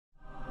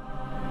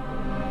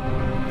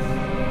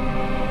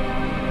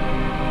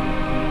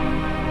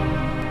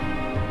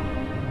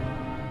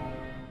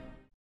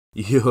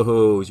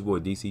Yo, it's your boy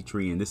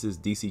Dctree, and this is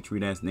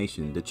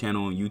Dctree-Nation, the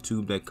channel on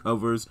YouTube that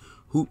covers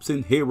hoops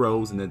and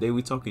heroes. And today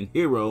we talking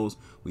heroes,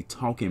 we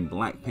talking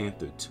Black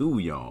Panther 2,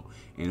 y'all.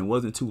 And it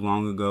wasn't too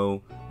long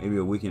ago, maybe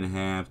a week and a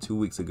half, 2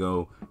 weeks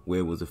ago, where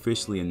it was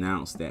officially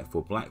announced that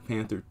for Black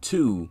Panther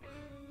 2,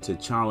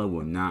 T'Challa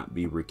will not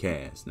be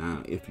recast.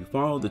 Now, if you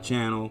follow the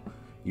channel,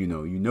 you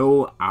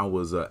know I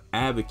was an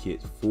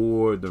advocate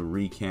for the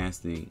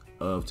recasting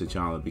of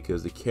T'Challa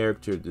because the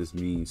character just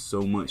means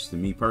so much to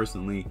me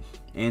personally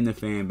and the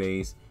fan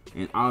base.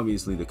 And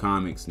obviously the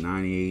comics,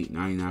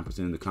 99%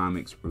 of the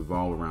comics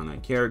revolve around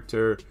that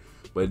character.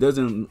 But it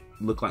doesn't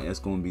look like that's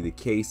going to be the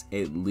case,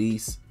 at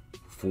least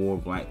for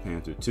Black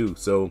Panther 2.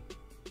 So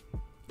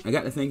I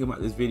got to think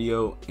about this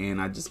video,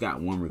 and I just got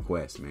one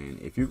request, man.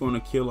 If you're going to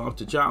kill off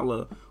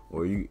T'Challa,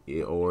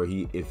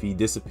 if he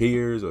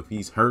disappears, or if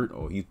he's hurt,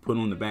 or he's put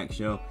on the back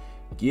shelf,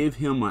 give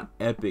him an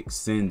epic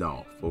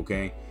send-off,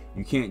 okay?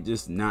 You can't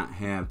just not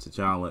have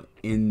T'Challa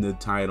in the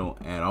title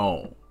at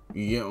all.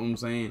 You get what I'm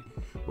saying?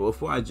 But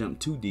before I jump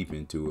too deep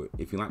into it,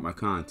 if you like my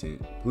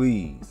content,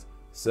 please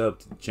sub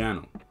to the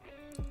channel.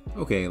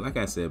 Okay, like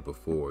I said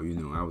before,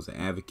 I was an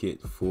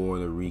advocate for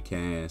the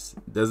recast.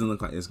 It doesn't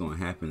look like it's going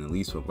to happen, at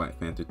least for Black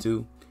Panther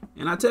 2.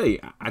 And I tell you,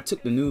 I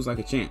took the news like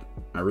a champ.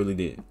 I really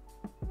did.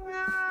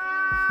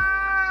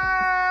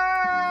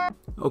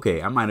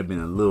 Okay, I might have been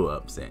a little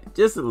upset,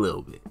 just a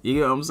little bit. You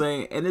know what I'm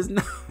saying? And it's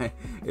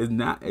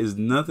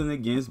nothing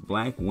against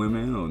black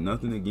women, or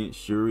nothing against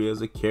Shuri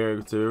as a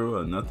character,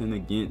 or nothing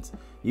against,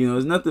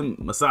 there's nothing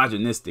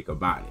misogynistic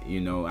about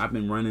it. I've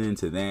been running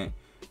into that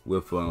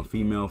with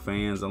female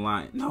fans a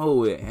lot.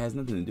 No, it has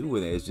nothing to do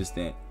with it. It's just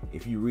that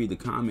if you read the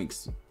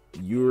comics,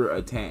 you're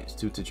attached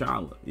to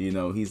T'Challa.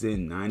 He's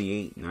in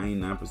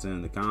 99%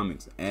 of the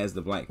comics as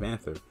the Black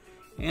Panther.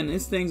 And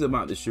there's things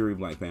about the Shuri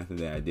Black Panther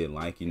that I did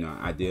like.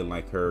 I did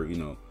like her,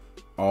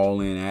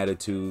 all-in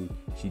attitude.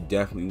 She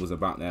definitely was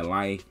about that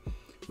life.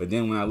 But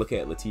then when I look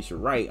at Letitia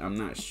Wright, I'm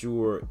not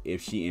sure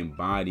if she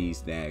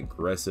embodies that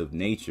aggressive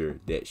nature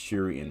that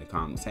Shuri in the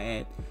comics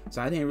had.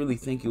 So I didn't really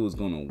think it was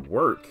going to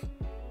work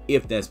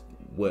if that's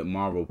what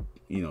Marvel,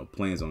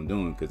 plans on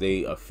doing. Because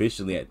they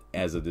officially,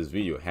 as of this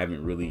video,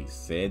 haven't really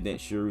said that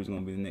Shuri is going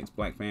to be the next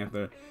Black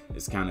Panther.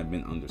 It's kind of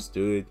been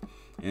understood.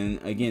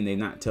 And again, they're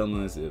not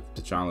telling us if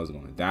T'Challa is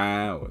going to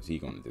die, or is he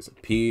going to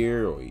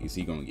disappear, or is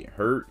he going to get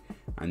hurt.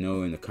 I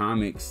know in the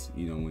comics,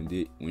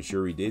 when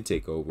Shuri did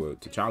take over,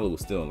 T'Challa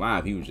was still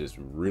alive. He was just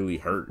really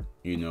hurt,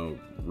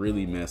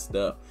 really messed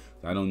up.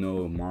 So I don't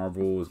know if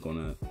Marvel is going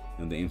to,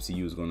 the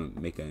MCU is going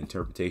to make an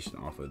interpretation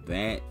off of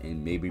that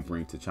and maybe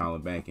bring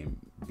T'Challa back in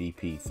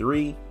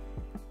BP3.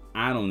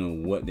 I don't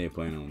know what they're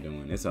planning on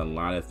doing. There's a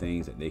lot of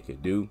things that they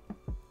could do.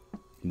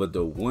 But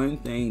the one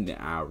thing that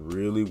I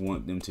really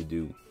want them to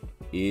do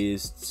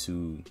is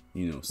to,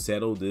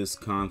 settle this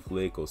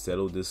conflict or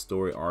settle this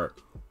story arc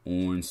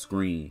on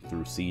screen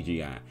through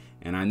CGI.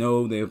 And I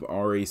know they've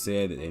already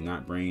said that they're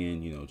not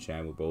bringing,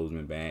 Chadwick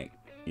Boseman back,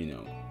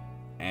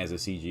 as a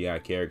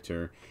CGI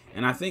character.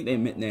 And I think they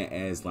meant that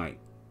as like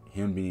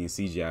him being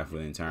CGI for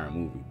the entire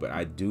movie. But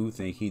I do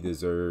think he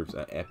deserves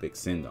an epic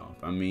send-off.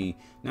 I mean,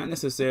 not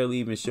necessarily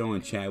even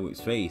showing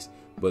Chadwick's face,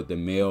 but the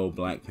male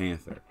Black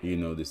Panther. The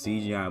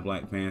CGI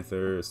Black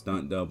Panther,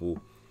 stunt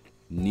double,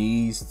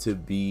 needs to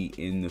be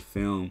in the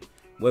film,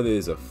 whether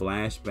it's a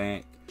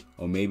flashback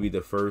or maybe the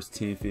first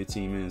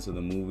 10-15 minutes of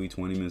the movie,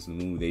 20 minutes of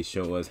the movie, they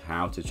show us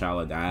how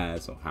T'Challa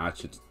dies, or how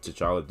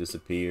T'Challa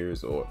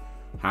disappears, or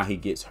how he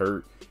gets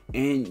hurt.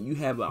 And you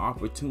have an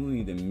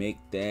opportunity to make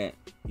that,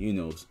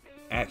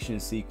 action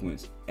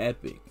sequence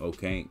epic,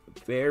 okay?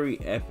 Very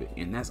epic.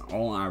 And that's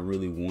all I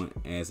really want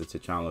as a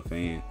T'Challa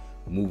fan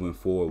moving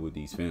forward with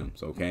these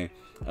films, okay?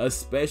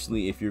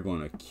 Especially if you're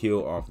going to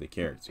kill off the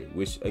character,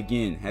 which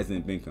again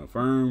hasn't been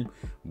confirmed,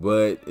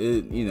 but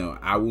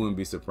I wouldn't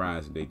be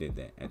surprised if they did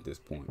that at this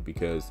point,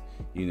 because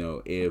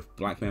if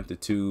Black Panther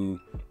 2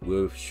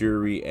 with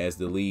Shuri as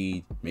the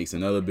lead makes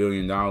another $1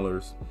 billion,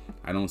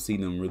 I don't see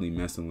them really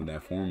messing with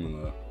that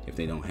formula if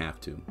they don't have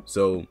to.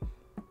 So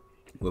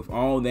with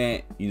all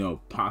that,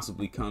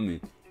 possibly coming,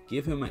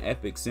 give him an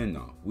epic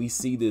send-off. We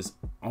see this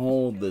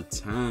all the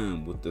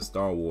time with the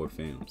Star Wars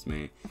films,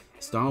 man.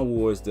 Star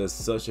Wars does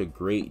such a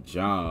great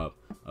job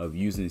of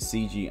using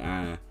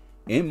CGI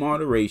in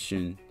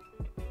moderation,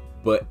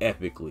 but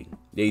epically.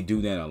 They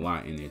do that a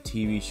lot in their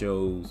TV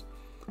shows.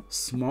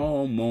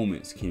 Small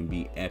moments can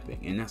be epic,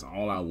 and that's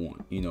all I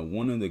want.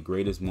 One of the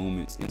greatest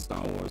moments in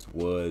Star Wars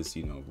was,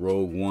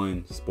 Rogue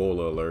One,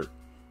 spoiler alert,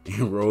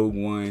 in Rogue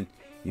One,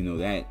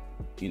 that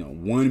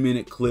 1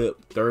 minute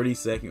clip,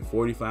 30-second,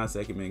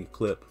 45-second minute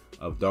clip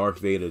of Darth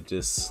Vader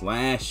just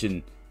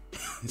slashing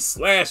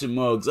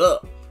mugs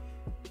up.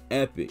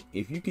 Epic.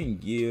 If you can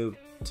give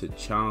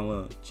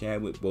T'Challa,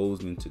 Chadwick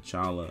Boseman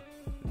T'Challa,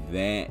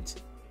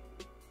 that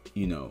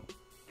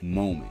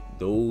moment,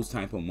 those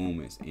type of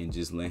moments, and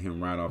just let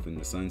him ride off in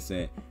the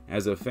sunset,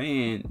 as a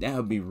fan, that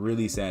would be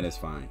really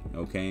satisfying,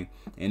 okay?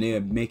 And it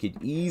would make it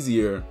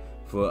easier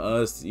for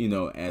us,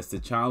 as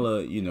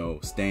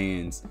T'Challa,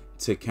 stands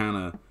to kind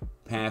of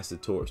pass the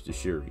torch to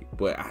Shuri.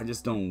 But I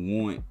just don't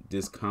want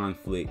this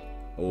conflict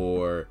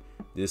or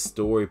this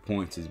story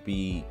point to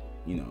be,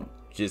 you know,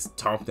 just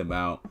talked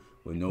about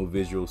with no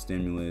visual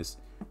stimulus,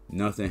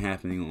 nothing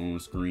happening on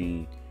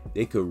screen.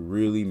 They could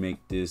really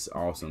make this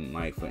awesome.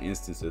 Like, for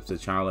instance, if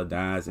T'Challa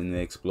dies in the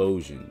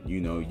explosion,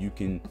 you know, you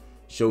can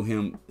show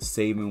him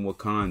saving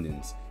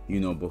Wakandans, you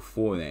know,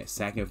 before that,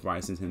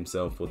 sacrificing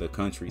himself for the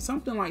country,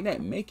 something like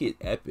that. Make it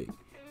epic.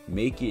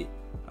 Make it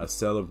a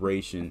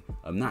celebration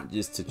of not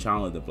just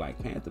T'Challa the Black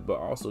Panther, but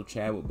also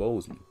Chadwick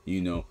Boseman.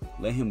 You know,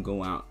 let him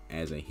go out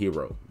as a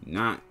hero.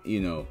 Not,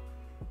 you know,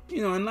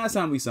 and last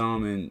time we saw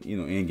him in, you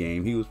know,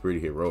 Endgame, he was pretty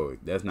heroic.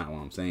 That's not what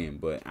I'm saying,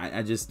 but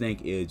I just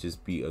think it'd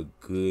just be a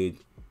good,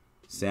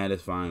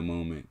 satisfying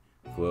moment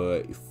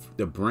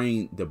to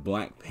bring the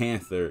Black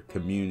Panther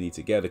community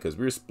together, because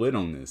we're split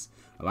on this.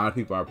 A lot of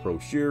people are pro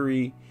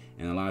Shuri,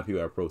 and a lot of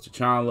people are pro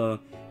T'Challa,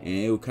 and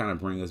it will kind of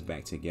bring us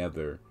back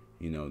together,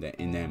 you know, that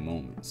in that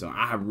moment. So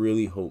I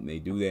really hope they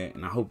do that,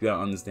 and I hope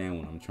y'all understand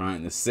what I'm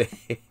trying to say.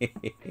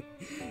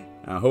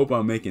 I hope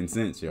I'm making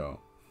sense, y'all.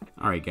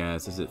 Alright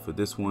guys, that's it for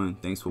this one.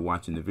 Thanks for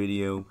watching the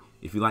video.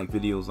 If you like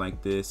videos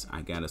like this,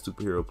 I got a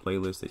superhero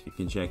playlist that you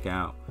can check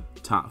out.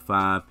 Top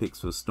 5 picks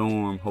for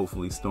Storm.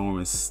 Hopefully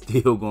Storm is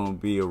still going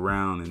to be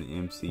around in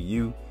the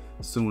MCU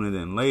sooner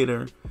than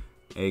later.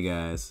 Hey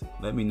guys,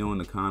 let me know in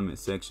the comment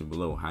section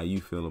below how you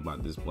feel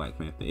about this Black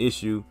Panther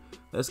issue.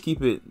 Let's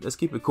keep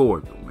it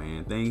cordial,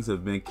 man. Things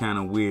have been kind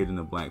of weird in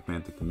the Black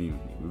Panther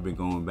community. We've been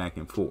going back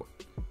and forth.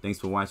 Thanks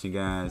for watching,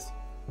 guys.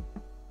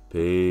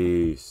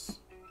 Peace.